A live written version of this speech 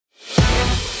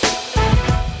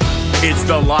It's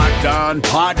the Locked On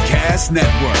Podcast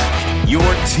Network, your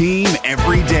team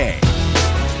every day.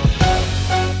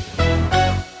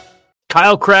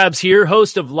 Kyle Krabs here,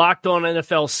 host of Locked On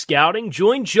NFL Scouting.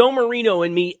 Join Joe Marino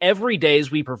and me every day as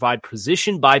we provide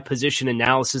position-by-position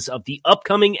analysis of the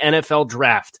upcoming NFL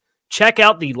Draft. Check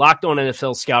out the Locked On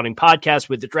NFL Scouting podcast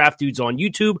with the Draft Dudes on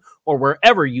YouTube or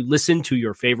wherever you listen to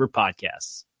your favorite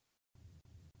podcasts.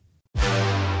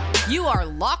 You are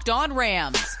Locked On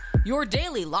Rams, your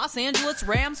daily Los Angeles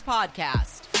Rams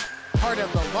podcast. Part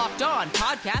of the Locked On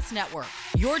Podcast Network,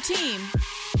 your team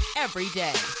every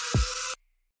day.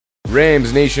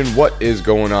 Rams Nation, what is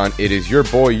going on? It is your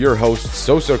boy, your host,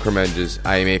 Sosa Cremenges.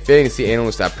 I am a fantasy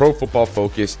analyst at Pro Football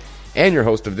Focus and your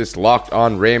host of this Locked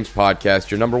On Rams podcast,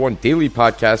 your number one daily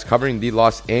podcast covering the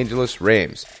Los Angeles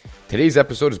Rams. Today's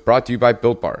episode is brought to you by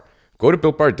Built Bar. Go to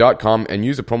BuiltBar.com and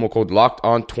use the promo code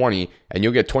LOCKEDON20 and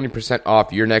you'll get 20%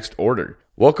 off your next order.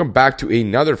 Welcome back to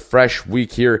another fresh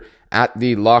week here at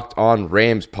the Locked On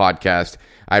Rams podcast.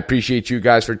 I appreciate you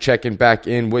guys for checking back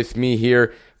in with me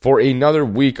here for another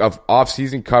week of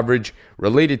off-season coverage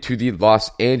related to the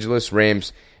Los Angeles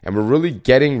Rams. And we're really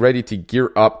getting ready to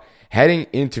gear up, heading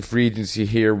into free agency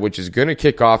here, which is going to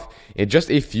kick off in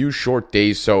just a few short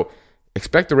days. So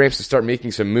expect the Rams to start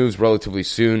making some moves relatively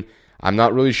soon. I'm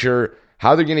not really sure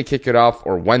how they're going to kick it off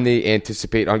or when they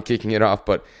anticipate on kicking it off.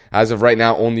 But as of right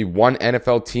now, only one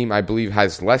NFL team, I believe,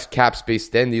 has less cap space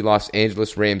than the Los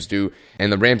Angeles Rams do.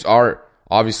 And the Rams are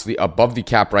obviously above the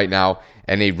cap right now,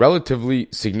 and a relatively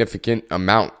significant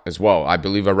amount as well. I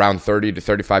believe around 30 to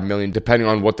 35 million, depending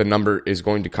on what the number is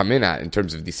going to come in at in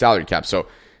terms of the salary cap. So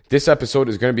this episode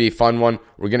is going to be a fun one.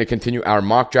 We're going to continue our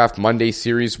Mock Draft Monday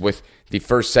series with the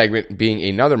first segment being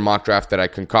another mock draft that I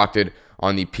concocted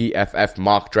on the PFF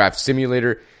Mock Draft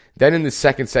Simulator. Then in the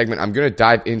second segment, I'm going to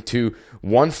dive into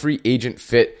one free agent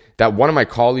fit that one of my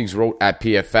colleagues wrote at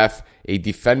PFF, a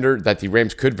defender that the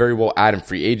Rams could very well add in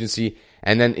free agency.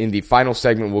 And then in the final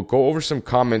segment, we'll go over some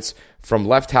comments from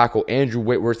left tackle Andrew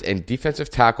Whitworth and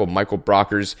defensive tackle Michael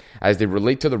Brockers as they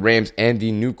relate to the Rams and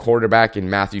the new quarterback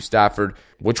in Matthew Stafford,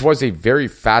 which was a very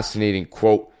fascinating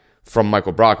quote from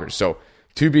Michael Brockers. So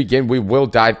to begin, we will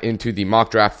dive into the mock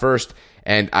draft first.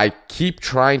 And I keep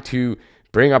trying to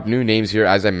bring up new names here,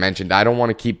 as I mentioned. I don't want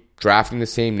to keep drafting the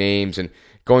same names and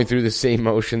going through the same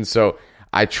motions. So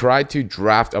I tried to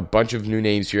draft a bunch of new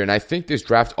names here, and I think this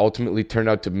draft ultimately turned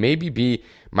out to maybe be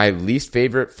my least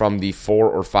favorite from the 4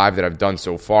 or 5 that I've done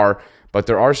so far. But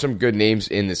there are some good names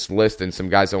in this list and some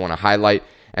guys I want to highlight.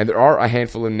 And there are a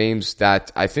handful of names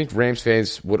that I think Rams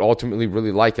fans would ultimately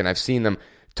really like, and I've seen them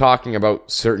talking about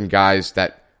certain guys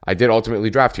that I did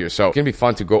ultimately draft here. So it's going to be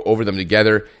fun to go over them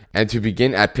together. And to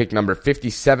begin at pick number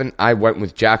 57, I went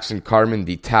with Jackson Carman,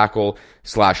 the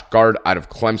tackle/guard out of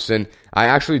Clemson. I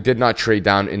actually did not trade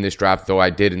down in this draft, though I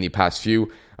did in the past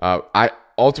few. I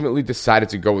ultimately decided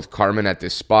to go with Carman at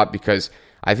this spot because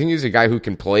I think he's a guy who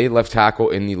can play left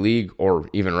tackle in the league, or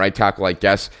even right tackle, I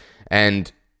guess.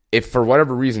 And if for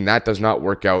whatever reason that does not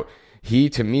work out, he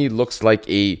to me looks like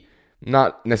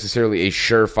not necessarily a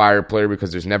surefire player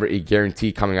because there's never a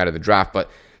guarantee coming out of the draft,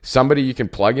 but somebody you can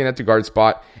plug in at the guard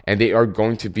spot and they are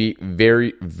going to be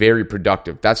very, very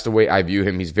productive. That's the way I view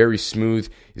him. He's very smooth.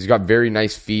 He's got very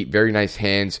nice feet, very nice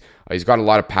hands. He's got a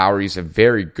lot of power. He's a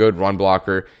very good run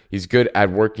blocker. He's good at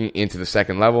working into the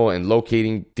second level and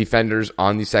locating defenders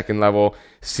on the second level,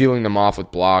 sealing them off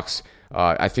with blocks.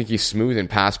 I think he's smooth in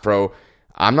pass pro.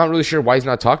 I'm not really sure why he's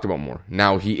not talked about more.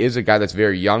 Now, he is a guy that's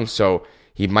very young, so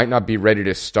he might not be ready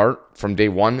to start from day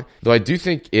one, though I do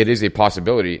think it is a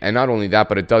possibility. And not only that,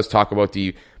 but it does talk about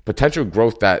the potential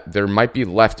growth that there might be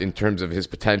left in terms of his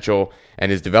potential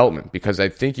and his development, because I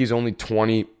think he's only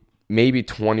 20, maybe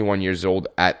 21 years old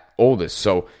at oldest.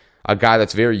 So a guy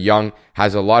that's very young,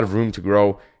 has a lot of room to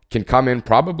grow, can come in,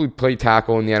 probably play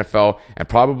tackle in the NFL, and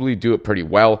probably do it pretty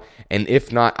well. And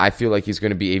if not, I feel like he's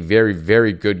going to be a very,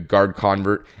 very good guard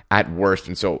convert at worst.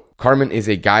 And so Carman is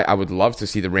a guy I would love to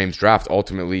see the Rams draft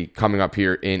ultimately coming up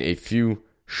here in a few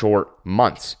short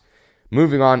months.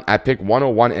 Moving on, at pick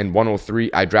 101 and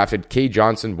 103, I drafted Kay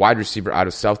Johnson, wide receiver out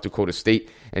of South Dakota State,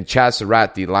 and Chaz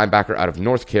Surratt, the linebacker out of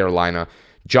North Carolina.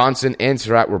 Johnson and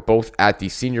Surratt were both at the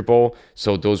Senior Bowl,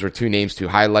 so those were two names to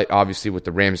highlight, obviously, with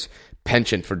the Rams'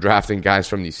 penchant for drafting guys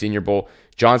from the Senior Bowl.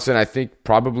 Johnson, I think,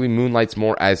 probably moonlights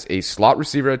more as a slot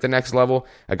receiver at the next level,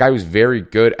 a guy who's very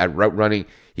good at route running.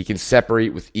 He can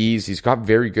separate with ease. He's got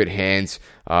very good hands.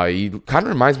 He kind of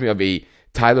reminds me of a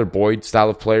Tyler Boyd style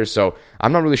of player, so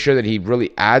I'm not really sure that he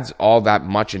really adds all that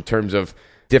much in terms of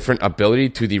different ability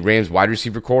to the Rams wide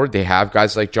receiver core. They have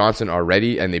guys like Johnson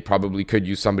already, and they probably could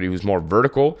use somebody who's more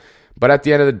vertical. But at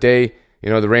the end of the day,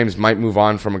 the Rams might move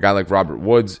on from a guy like Robert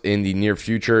Woods in the near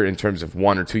future in terms of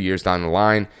 1 or 2 years down the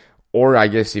line. Or I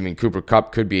guess even Cooper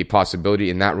Kupp could be a possibility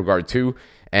in that regard too.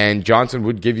 And Johnson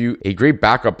would give you a great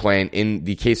backup plan in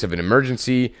the case of an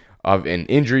emergency, of an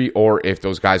injury, or if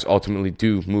those guys ultimately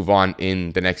do move on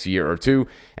in the next year or two.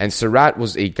 And Surratt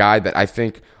was a guy that I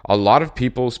think a lot of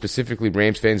people, specifically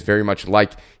Rams fans, very much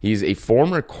like. He's a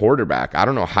former quarterback. I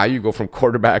don't know how you go from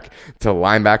quarterback to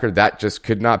linebacker. That just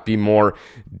could not be more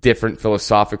different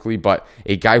philosophically, but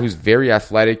a guy who's very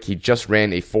athletic. He just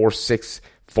ran a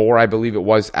 4.64, I believe it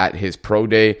was, at his pro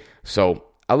day. So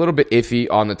a little bit iffy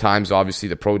on the times. Obviously,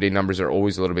 the pro day numbers are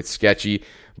always a little bit sketchy,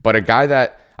 but a guy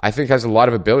that I think has a lot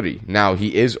of ability. Now,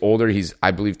 he is older. He's,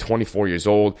 I believe, 24 years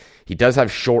old. He does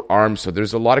have short arms, so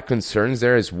there's a lot of concerns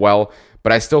there as well.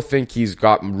 But I still think he's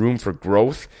got room for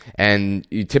growth, and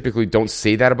you typically don't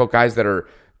say that about guys that are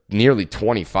nearly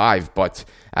 25. But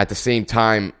at the same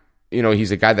time,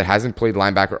 he's a guy that hasn't played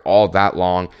linebacker all that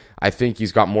long. I think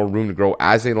he's got more room to grow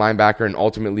as a linebacker, and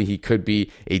ultimately he could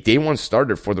be a day one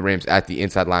starter for the Rams at the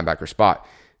inside linebacker spot.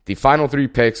 The final 3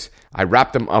 picks, I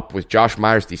wrapped them up with Josh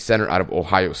Myers, the center out of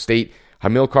Ohio State,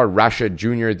 Hamilcar Rashed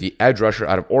Jr., the edge rusher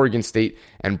out of Oregon State,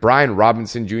 and Brian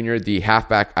Robinson Jr., the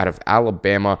halfback out of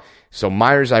Alabama. So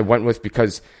Myers I went with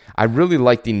because I really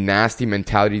like the nasty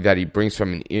mentality that he brings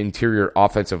from an interior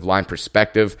offensive line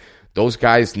perspective. Those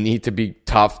guys need to be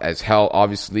tough as hell.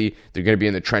 Obviously, they're going to be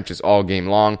in the trenches all game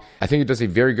long. I think he does a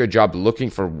very good job looking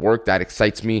for work that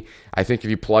excites me. I think if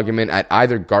you plug him in at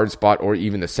either guard spot or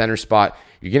even the center spot,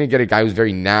 you're going to get a guy who's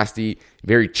very nasty,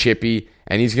 very chippy,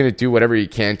 and he's going to do whatever he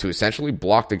can to essentially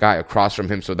block the guy across from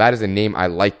him. So that is a name I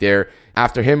like there.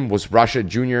 After him was Rashed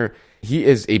Jr. He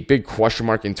is a big question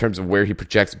mark in terms of where he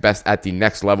projects best at the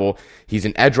next level. He's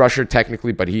an edge rusher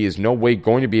technically, but he is no way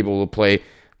going to be able to play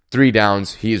 3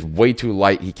 downs. He is way too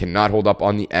light. He cannot hold up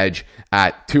on the edge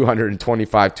at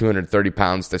 225, 230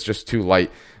 pounds. That's just too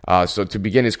light. So to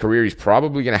begin his career, he's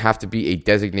probably going to have to be a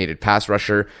designated pass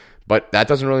rusher, but that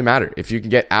doesn't really matter. If you can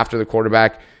get after the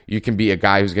quarterback, you can be a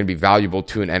guy who's going to be valuable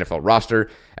to an NFL roster.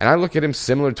 And I look at him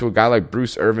similar to a guy like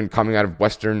Bruce Irvin coming out of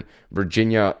Western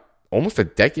Virginia almost a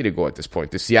decade ago at this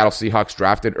point. The Seattle Seahawks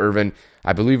drafted Irvin.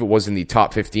 I believe it was in the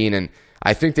top 15, and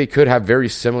I think they could have very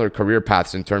similar career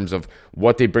paths in terms of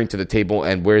what they bring to the table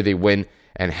and where they win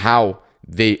and how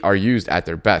they are used at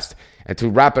their best. And to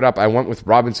wrap it up, I went with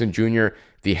Robinson Jr.,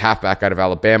 the halfback out of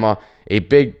Alabama, a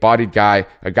big-bodied guy,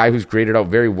 a guy who's graded out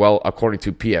very well according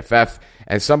to PFF,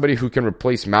 and somebody who can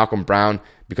replace Malcolm Brown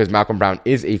because Malcolm Brown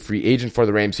is a free agent for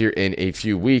the Rams here in a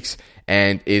few weeks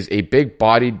and is a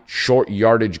big-bodied,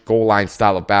 short-yardage, goal-line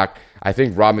style of back. I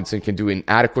think Robinson can do an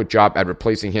adequate job at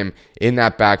replacing him in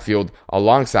that backfield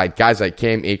alongside guys like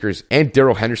Cam Akers and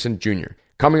Darrell Henderson Jr.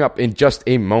 Coming up in just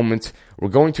a moment, we're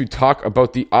going to talk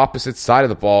about the opposite side of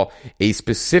the ball, a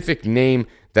specific name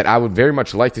that I would very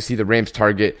much like to see the Rams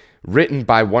target, written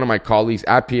by one of my colleagues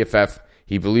at PFF.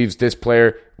 He believes this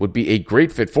player would be a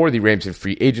great fit for the Rams in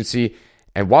free agency.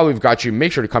 And while we've got you,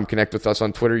 make sure to come connect with us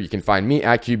on Twitter. You can find me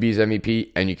at QB's MVP,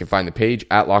 and you can find the page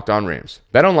at Locked On Rams.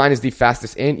 BetOnline is the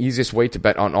fastest and easiest way to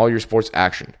bet on all your sports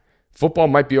action. Football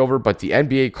might be over, but the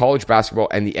NBA, college basketball,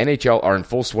 and the NHL are in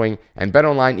full swing, and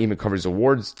BetOnline even covers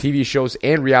awards, TV shows,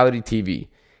 and reality TV.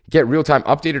 Get real-time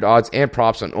updated odds and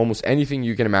props on almost anything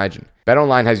you can imagine.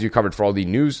 BetOnline has you covered for all the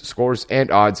news, scores,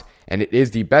 and odds, and it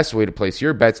is the best way to place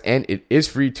your bets, and it is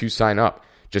free to sign up.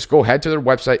 Just go head to their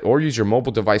website or use your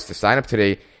mobile device to sign up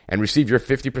today and receive your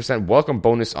 50% welcome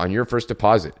bonus on your first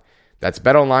deposit. That's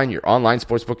BetOnline, your online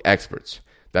sportsbook experts.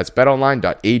 That's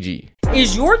betonline.ag.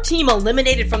 Is your team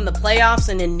eliminated from the playoffs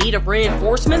and in need of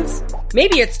reinforcements?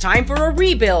 Maybe it's time for a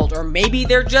rebuild, or maybe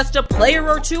they're just a player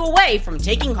or two away from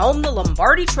taking home the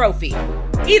Lombardi Trophy.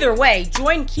 Either way,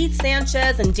 join Keith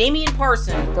Sanchez and Damian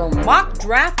Parson for Mock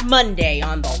Draft Monday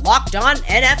on the Locked On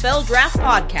NFL Draft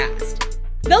Podcast.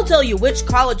 They'll tell you which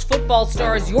college football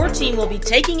stars your team will be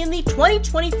taking in the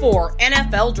 2024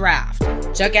 NFL Draft.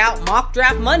 Check out Mock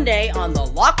Draft Monday on the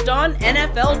Locked On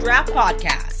NFL Draft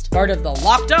Podcast, part of the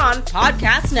Locked On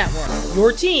Podcast Network,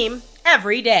 your team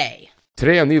every day.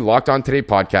 Today on the Locked On Today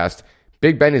podcast,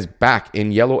 Big Ben is back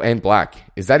in yellow and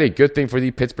black. Is that a good thing for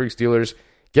the Pittsburgh Steelers?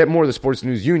 Get more of the sports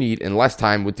news you need in less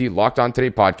time with the Locked On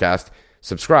Today podcast.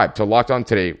 Subscribe to Locked On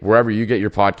Today wherever you get your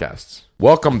podcasts.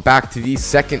 Welcome back to the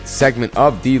second segment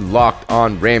of the Locked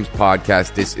On Rams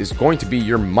podcast. This is going to be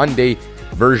your Monday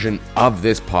version of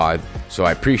this pod. So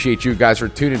I appreciate you guys for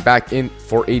tuning back in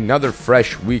for another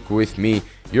fresh week with me,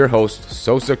 your host,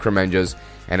 Sosa Cremenjas.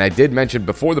 And I did mention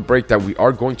before the break that we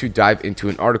are going to dive into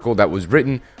an article that was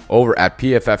written over at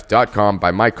PFF.com by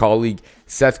my colleague,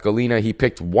 Seth Galina. He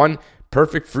picked one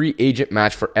perfect free agent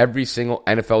match for every single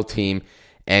NFL team.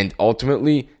 And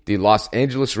ultimately, the Los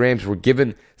Angeles Rams were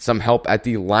given some help at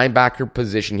the linebacker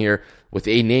position here with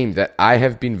a name that I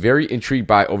have been very intrigued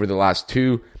by over the last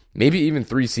 2, maybe even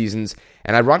 3 seasons.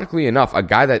 And ironically enough, a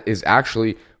guy that is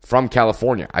actually from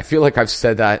California. I feel like I've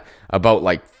said that about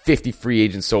like 50 free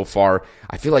agents so far.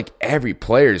 I feel like every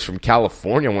player is from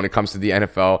California when it comes to the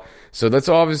NFL. So that's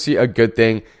obviously a good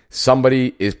thing.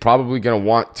 Somebody is probably going to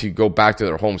want to go back to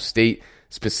their home state,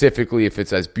 specifically if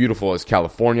it's as beautiful as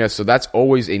California. So that's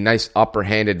always a nice upper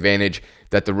hand advantage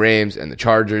that the Rams and the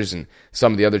Chargers and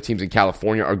some of the other teams in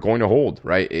California are going to hold,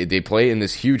 right? They play in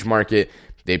this huge market.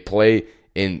 They play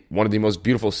in one of the most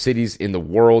beautiful cities in the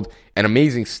world, an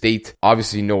amazing state,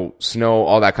 obviously no snow,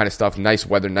 all that kind of stuff, nice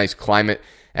weather, nice climate.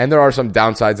 And there are some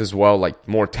downsides as well, like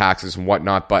more taxes and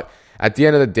whatnot. But at the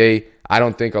end of the day, I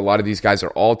don't think a lot of these guys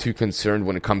are all too concerned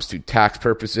when it comes to tax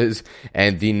purposes.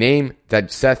 And the name that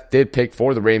Seth did pick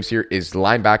for the Rams here is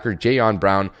linebacker Jayon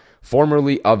Brown,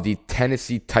 formerly of the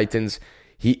Tennessee Titans.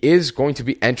 He is going to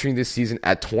be entering this season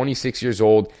at 26 years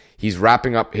old. He's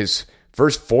wrapping up his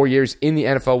first 4 years in the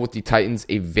NFL with the Titans.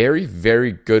 A very,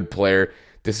 very good player.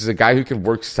 This is a guy who can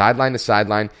work sideline to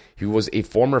sideline. He was a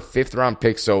former 5th-round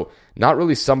pick, so not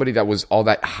really somebody that was all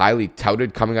that highly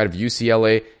touted coming out of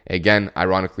UCLA. Again,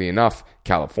 ironically enough,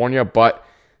 California. But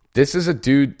this is a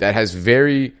dude that has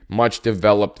very much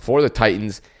developed for the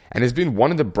Titans and has been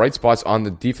one of the bright spots on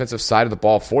the defensive side of the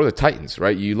ball for the Titans,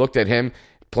 right? You looked at him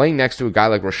playing next to a guy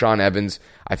like Rashaan Evans.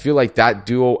 I feel like that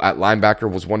duo at linebacker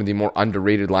was one of the more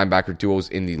underrated linebacker duos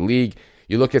in the league.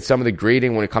 You look at some of the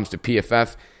grading when it comes to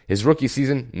PFF. His rookie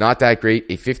season, not that great,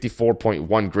 a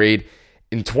 54.1 grade.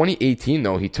 In 2018,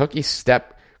 though, he took a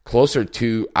step closer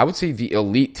to, I would say, the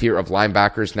elite tier of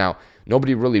linebackers. Now,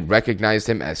 nobody really recognized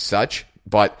him as such,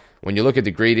 but when you look at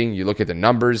the grading, you look at the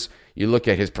numbers, you look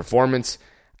at his performance,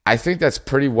 I think that's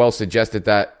pretty well suggested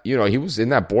that, he was in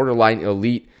that borderline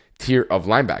elite tier of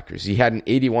linebackers. He had an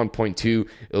 81.2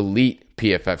 elite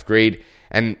PFF grade.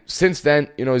 And since then,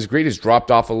 his grade has dropped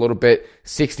off a little bit,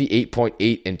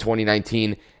 68.8 in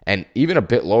 2019, and even a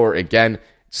bit lower again,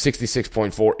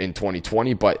 66.4 in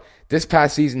 2020. But this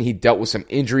past season, he dealt with some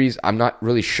injuries. I'm not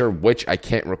really sure which, I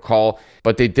can't recall,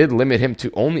 but they did limit him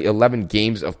to only 11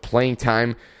 games of playing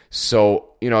time. So,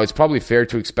 it's probably fair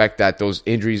to expect that those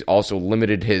injuries also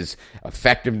limited his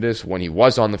effectiveness when he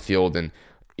was on the field. And,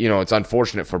 it's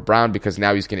unfortunate for Brown because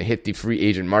now he's going to hit the free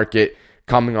agent market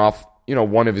coming off,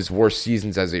 one of his worst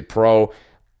seasons as a pro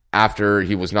after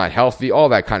he was not healthy, all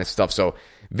that kind of stuff. So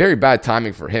very bad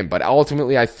timing for him. But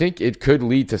ultimately, I think it could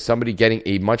lead to somebody getting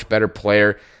a much better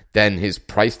player than his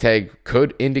price tag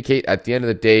could indicate. At the end of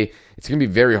the day, it's going to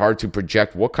be very hard to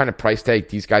project what kind of price tag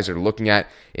these guys are looking at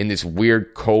in this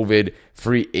weird COVID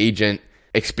free agent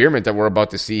experiment that we're about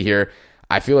to see here.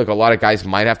 I feel like a lot of guys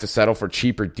might have to settle for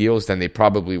cheaper deals than they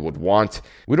probably would want.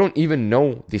 We don't even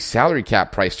know the salary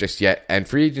cap price just yet, and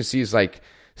free agency is like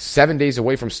 7 days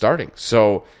away from starting.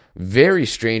 So very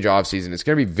strange offseason. It's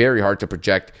going to be very hard to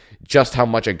project just how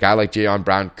much a guy like Jayon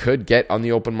Brown could get on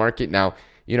the open market. Now,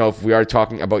 if we are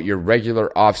talking about your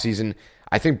regular offseason,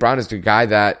 I think Brown is the guy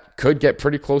that could get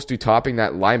pretty close to topping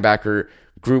that linebacker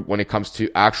group when it comes to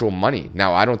actual money.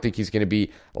 Now, I don't think he's going to be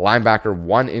linebacker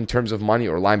 1 in terms of money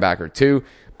or linebacker 2,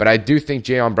 but I do think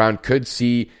Jayon Brown could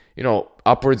see,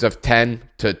 upwards of 10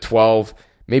 to 12,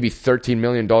 maybe $13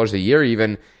 million a year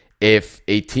even if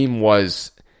a team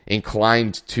was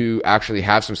inclined to actually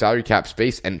have some salary cap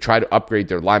space and try to upgrade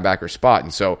their linebacker spot.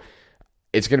 And so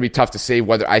it's going to be tough to say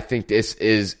whether I think this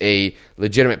is a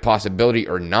legitimate possibility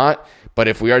or not. But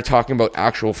if we are talking about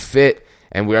actual fit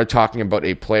and we are talking about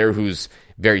a player who's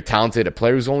very talented, a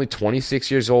player who's only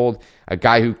 26 years old, a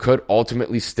guy who could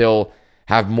ultimately still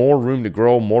have more room to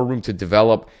grow, more room to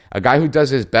develop, a guy who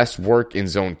does his best work in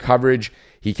zone coverage.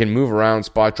 He can move around,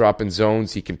 spot drop in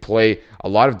zones. He can play a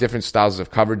lot of different styles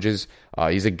of coverages.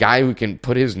 He's a guy who can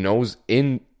put his nose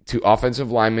into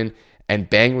offensive linemen and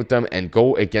bang with them and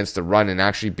go against the run and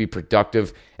actually be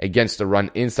productive against the run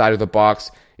inside of the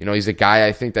box. He's a guy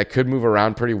I think that could move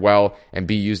around pretty well and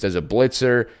be used as a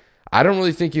blitzer. I don't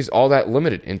really think he's all that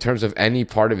limited in terms of any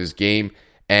part of his game.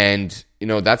 And,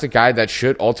 that's a guy that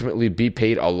should ultimately be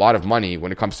paid a lot of money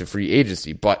when it comes to free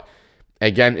agency. But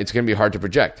again, it's going to be hard to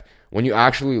project. When you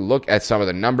actually look at some of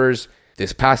the numbers,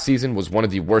 this past season was one of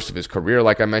the worst of his career,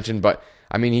 like I mentioned. But,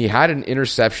 he had an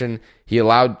interception. He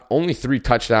allowed only 3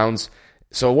 touchdowns.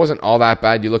 So it wasn't all that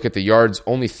bad. You look at the yards,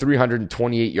 only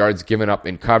 328 yards given up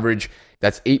in coverage.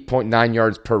 That's 8.9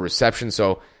 yards per reception.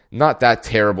 So not that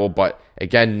terrible, but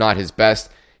again, not his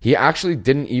best. He actually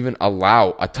didn't even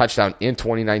allow a touchdown in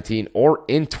 2019 or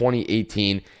in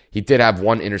 2018. He did have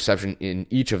one interception in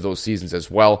each of those seasons as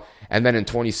well. And then in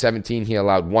 2017, he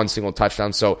allowed one single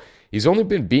touchdown. So he's only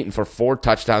been beaten for 4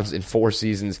 touchdowns in 4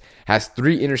 seasons, has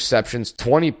 3 interceptions,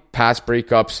 20 pass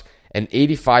breakups, an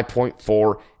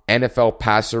 85.4 NFL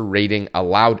passer rating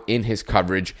allowed in his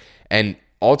coverage, and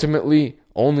ultimately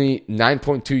only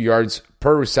 9.2 yards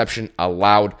per reception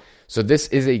allowed. So this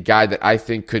is a guy that I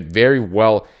think could very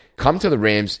well come to the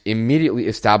Rams, immediately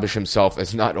establish himself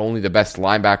as not only the best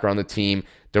linebacker on the team.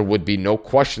 There would be no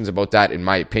questions about that, in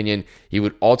my opinion. He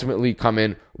would ultimately come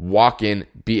in, walk in,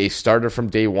 be a starter from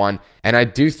day one. And I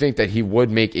do think that he would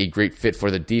make a great fit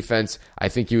for the defense. I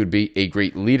think he would be a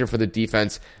great leader for the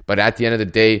defense. But at the end of the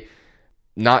day,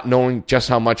 not knowing just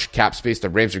how much cap space the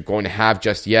Rams are going to have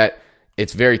just yet,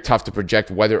 it's very tough to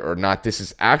project whether or not this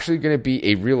is actually going to be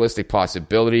a realistic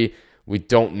possibility. We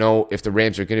don't know if the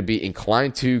Rams are going to be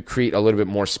inclined to create a little bit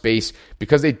more space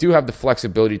because they do have the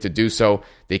flexibility to do so.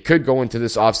 They could go into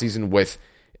this offseason with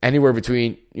anywhere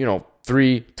between,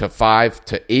 $3 to $5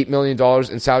 to $8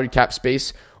 million in salary cap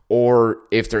space, or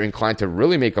if they're inclined to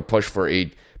really make a push for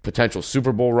a potential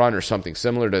Super Bowl run or something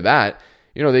similar to that,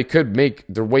 they could make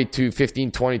their way to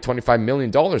 $15, $20, $25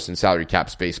 million in salary cap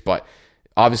space. But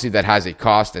obviously that has a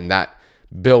cost, and that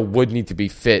bill would need to be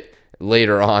fit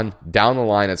later on down the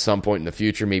line at some point in the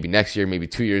future, maybe next year, maybe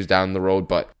 2 years down the road.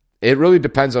 But it really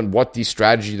depends on what the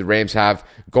strategy the Rams have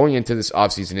going into this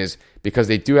offseason is, because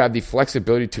they do have the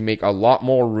flexibility to make a lot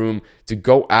more room to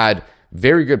go add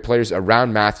very good players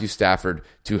around Matthew Stafford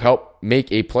to help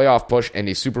make a playoff push and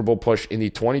a Super Bowl push in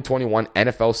the 2021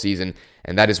 NFL season.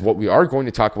 And that is what we are going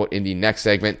to talk about in the next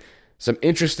segment. Some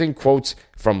interesting quotes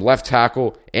from left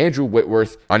tackle Andrew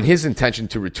Whitworth on his intention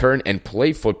to return and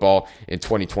play football in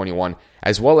 2021,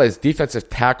 as well as defensive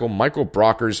tackle Michael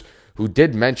Brockers, who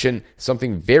did mention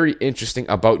something very interesting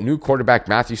about new quarterback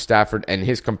Matthew Stafford and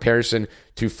his comparison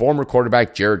to former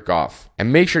quarterback Jared Goff.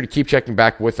 And make sure to keep checking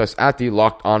back with us at the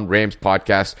Locked On Rams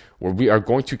podcast, where we are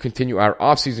going to continue our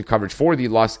offseason coverage for the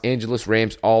Los Angeles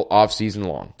Rams all offseason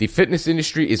long. The fitness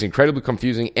industry is incredibly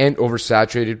confusing and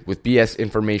oversaturated with BS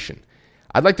information.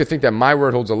 I'd like to think that my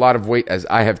word holds a lot of weight, as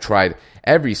I have tried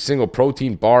every single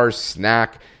protein bar,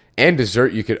 snack, and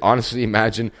dessert you could honestly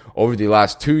imagine over the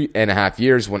last 2.5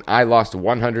 years when I lost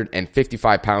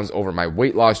 155 pounds over my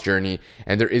weight loss journey.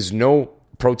 And there is no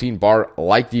protein bar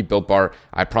like the Built Bar.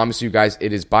 I promise you guys,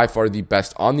 it is by far the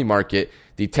best on the market.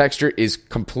 The texture is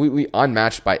completely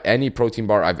unmatched by any protein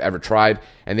bar I've ever tried.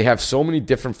 And they have so many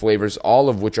different flavors, all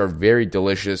of which are very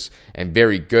delicious and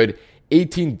very good.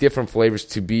 18 different flavors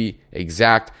to be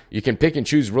exact. You can pick and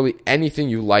choose really anything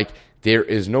you like. There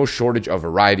is no shortage of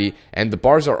variety, and the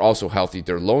bars are also healthy.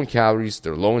 They're low in calories,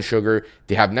 they're low in sugar,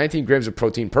 they have 19 grams of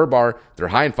protein per bar, they're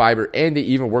high in fiber, and they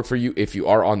even work for you if you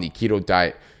are on the keto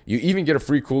diet. You even get a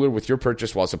free cooler with your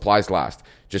purchase while supplies last.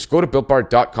 Just go to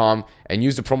BuiltBar.com and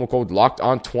use the promo code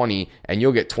LOCKEDON20, and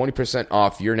you'll get 20%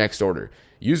 off your next order.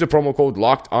 Use the promo code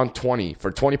LOCKEDON20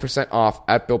 for 20% off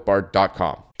at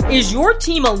BuiltBar.com. Is your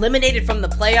team eliminated from the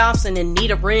playoffs and in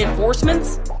need of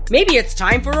reinforcements? Maybe it's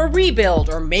time for a rebuild,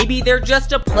 or maybe they're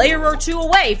just a player or two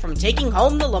away from taking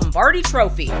home the Lombardi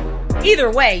Trophy.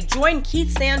 Either way, join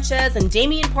Keith Sanchez and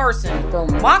Damian Parson for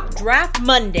Mock Draft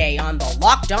Monday on the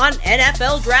Locked On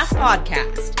NFL Draft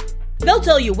Podcast. They'll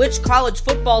tell you which college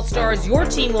football stars your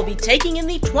team will be taking in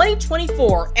the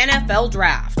 2024 NFL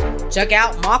Draft. Check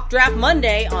out Mock Draft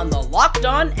Monday on the Locked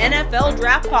On NFL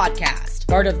Draft Podcast,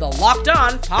 part of the Locked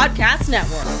On Podcast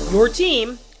Network, your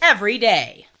team every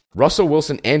day. Russell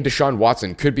Wilson and Deshaun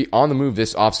Watson could be on the move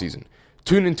this offseason.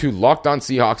 Tune into Locked On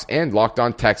Seahawks and Locked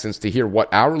On Texans to hear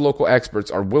what our local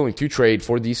experts are willing to trade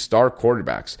for these star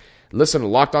quarterbacks. Listen to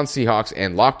Locked On Seahawks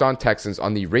and Locked On Texans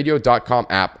on the radio.com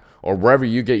app or wherever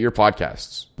you get your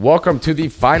podcasts. Welcome to the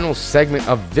final segment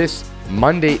of this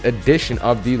Monday edition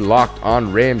of the Locked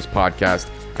On Rams podcast.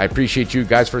 I appreciate you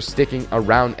guys for sticking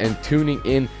around and tuning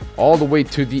in all the way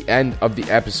to the end of the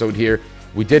episode here.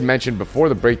 We did mention before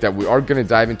the break that we are going to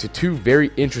dive into 2 very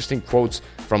interesting quotes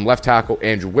from left tackle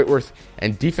Andrew Whitworth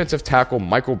and defensive tackle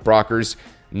Michael Brockers.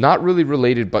 Not really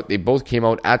related, but they both came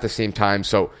out at the same time,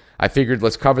 so I figured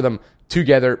let's cover them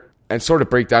together and sort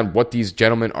of break down what these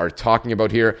gentlemen are talking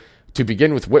about here. To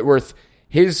begin with Whitworth,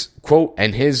 his quote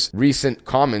and his recent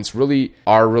comments really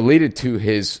are related to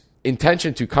his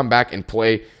intention to come back and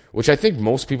play, which I think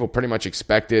most people pretty much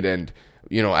expected, and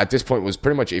at this point was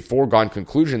pretty much a foregone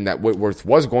conclusion that Whitworth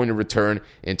was going to return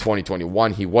in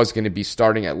 2021. He was going to be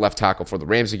starting at left tackle for the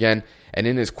Rams again. And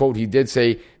in his quote, he did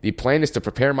say, "The plan is to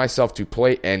prepare myself to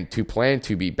play and to plan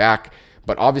to be back.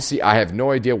 But obviously, I have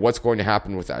no idea what's going to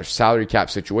happen with our salary cap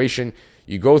situation.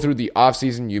 You go through the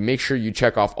offseason, you make sure you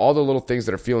check off all the little things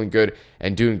that are feeling good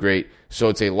and doing great. So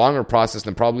it's a longer process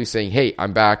than probably saying, hey,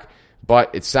 I'm back. But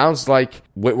it sounds like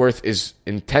Whitworth is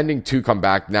intending to come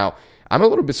back. Now, I'm a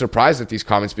little bit surprised at these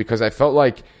comments because I felt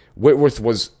like Whitworth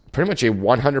was pretty much a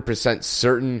 100%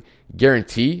 certain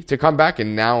guarantee to come back.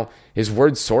 And now his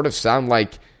words sort of sound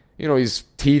like, he's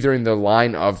teetering the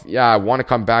line of, yeah, I want to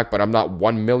come back, but I'm not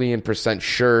 1,000,000%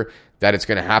 sure that it's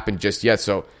going to happen just yet.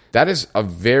 So that is a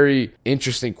very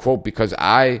interesting quote because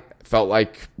I felt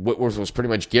like Whitworth was pretty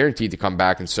much guaranteed to come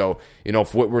back. And so,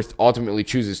 if Whitworth ultimately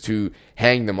chooses to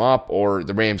hang them up or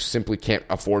the Rams simply can't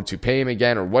afford to pay him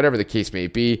again or whatever the case may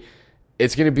be,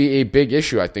 it's going to be a big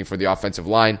issue, I think, for the offensive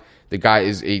line. The guy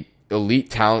is a elite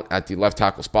talent at the left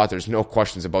tackle spot. There's no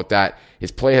questions about that.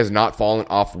 His play has not fallen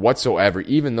off whatsoever,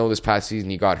 even though this past season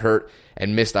he got hurt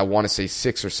and missed, I want to say,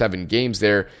 6 or 7 games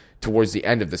there towards the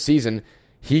end of the season.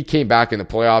 He came back in the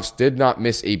playoffs, did not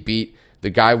miss a beat. The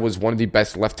guy was one of the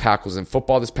best left tackles in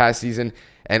football this past season.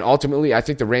 And ultimately, I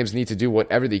think the Rams need to do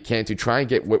whatever they can to try and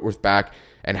get Whitworth back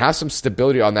and have some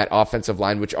stability on that offensive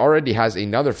line, which already has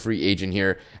another free agent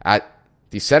here at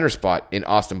the center spot in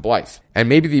Austin Blythe. And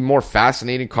maybe the more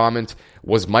fascinating comment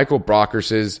was Michael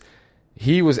Brockers'.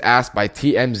 He was asked by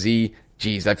TMZ.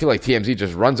 Geez, I feel like TMZ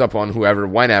just runs up on whoever,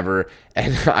 whenever.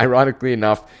 And ironically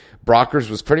enough, Brockers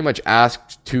was pretty much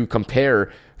asked to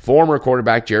compare former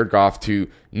quarterback Jared Goff to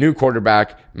new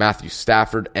quarterback Matthew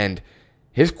Stafford. And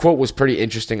his quote was pretty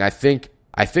interesting. I think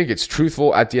it's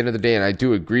truthful at the end of the day, and I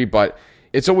do agree, but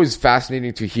it's always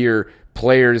fascinating to hear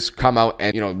players come out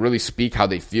and, really speak how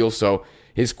they feel. So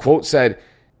his quote said,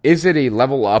 "Is it a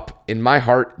level up? In my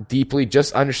heart, deeply,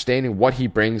 just understanding what he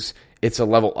brings, it's a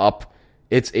level up.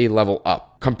 It's a level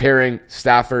up." Comparing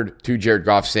Stafford to Jared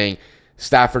Goff, saying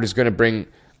Stafford is going to bring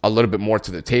a little bit more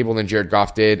to the table than Jared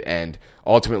Goff did, and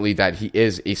ultimately that he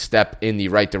is a step in the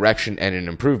right direction and an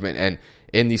improvement. And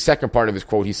in the second part of his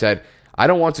quote, he said, "I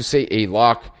don't want to say a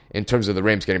lock in terms of the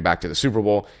Rams getting back to the Super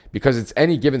Bowl because it's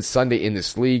any given Sunday in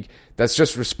this league. That's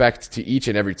just respect to each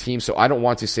and every team. So I don't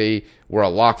want to say we're a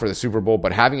lock for the Super Bowl,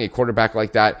 but having a quarterback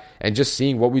like that and just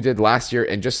seeing what we did last year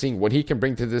and just seeing what he can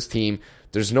bring to this team,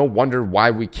 there's no wonder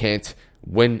why we can't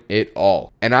win it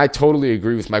all." And I totally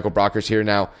agree with Michael Brockers here.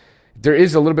 Now, there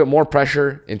is a little bit more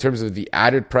pressure in terms of the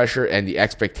added pressure and the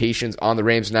expectations on the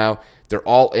Rams now. They're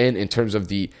all in terms of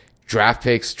the draft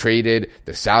picks traded,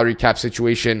 the salary cap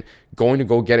situation, going to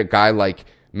go get a guy like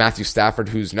Matthew Stafford,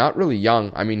 who's not really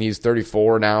young. I mean, he's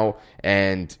 34 now,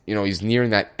 and he's nearing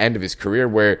that end of his career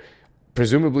where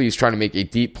presumably he's trying to make a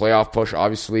deep playoff push,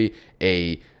 obviously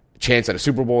a chance at a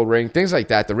Super Bowl ring, things like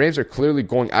that. The Rams are clearly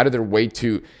going out of their way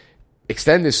to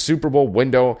extend this Super Bowl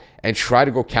window and try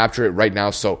to go capture it right now.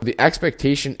 So the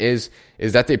expectation is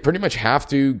that they pretty much have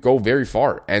to go very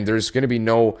far, and there's going to be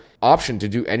no option to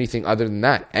do anything other than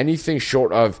that. Anything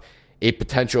short of a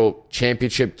potential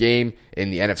championship game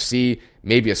in the NFC,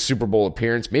 maybe a Super Bowl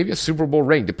appearance, maybe a Super Bowl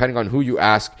ring, depending on who you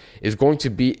ask, is going to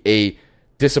be a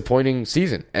disappointing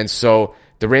season. And so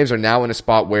the Rams are now in a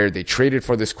spot where they traded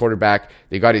for this quarterback.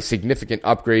 They got a significant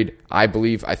upgrade, I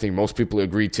believe. I think most people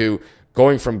agree too,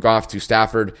 going from Goff to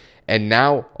Stafford. And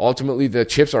now, ultimately, the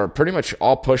chips are pretty much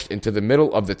all pushed into the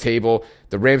middle of the table.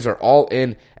 The Rams are all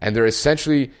in, and they're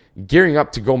essentially gearing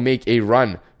up to go make a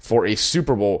run for a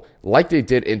Super Bowl like they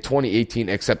did in 2018,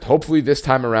 except hopefully this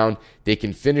time around they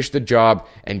can finish the job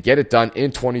and get it done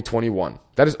in 2021.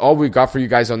 That is all we got for you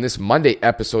guys on this Monday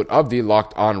episode of the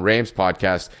Locked On Rams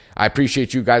podcast. I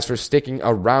appreciate you guys for sticking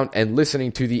around and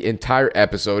listening to the entire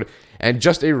episode. And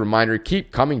just a reminder,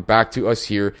 keep coming back to us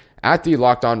here at the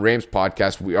Locked On Rams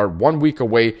podcast. We are 1 week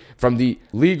away from the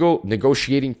legal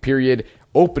negotiating period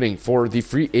opening for the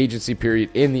free agency period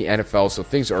in the NFL. So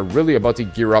things are really about to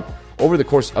gear up over the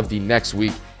course of the next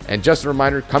week. And just a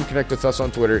reminder, come connect with us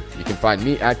on Twitter. You can find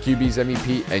me at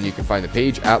QBsMEP, and you can find the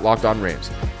page at Locked On Rams.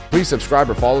 Please subscribe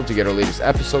or follow to get our latest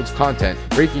episodes, content,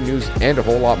 breaking news, and a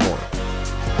whole lot more.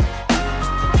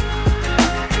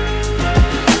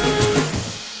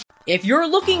 If you're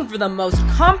looking for the most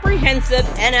comprehensive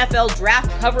NFL draft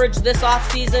coverage this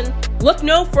offseason, look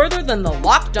no further than the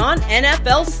Locked On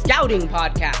NFL Scouting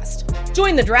Podcast.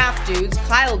 Join the draft dudes,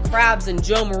 Kyle Krabs and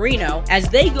Joe Marino, as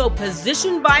they go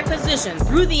position by position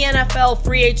through the NFL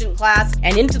free agent class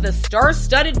and into the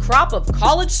star-studded crop of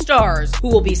college stars who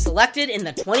will be selected in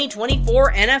the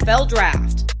 2024 NFL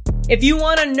Draft. If you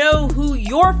want to know who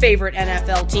your favorite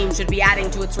NFL team should be adding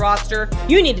to its roster,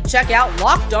 you need to check out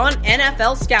Locked On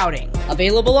NFL Scouting,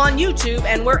 available on YouTube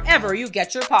and wherever you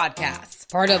get your podcasts.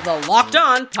 Part of the Locked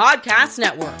On Podcast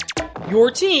Network,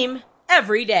 your team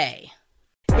every day.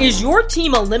 Is your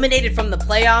team eliminated from the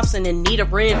playoffs and in need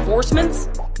of reinforcements?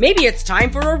 Maybe it's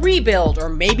time for a rebuild, or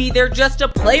maybe they're just a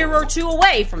player or two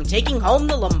away from taking home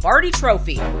the Lombardi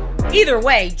Trophy. Either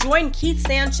way, join Keith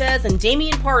Sanchez and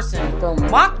Damian Parson for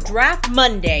Mock Draft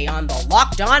Monday on the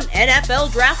Locked On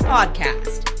NFL Draft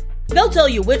Podcast. They'll tell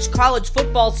you which college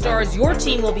football stars your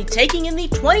team will be taking in the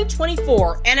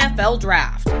 2024 NFL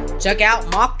Draft. Check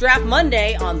out Mock Draft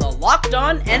Monday on the Locked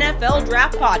On NFL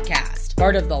Draft Podcast,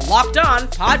 part of the Locked On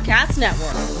Podcast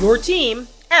Network. Your team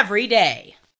every day.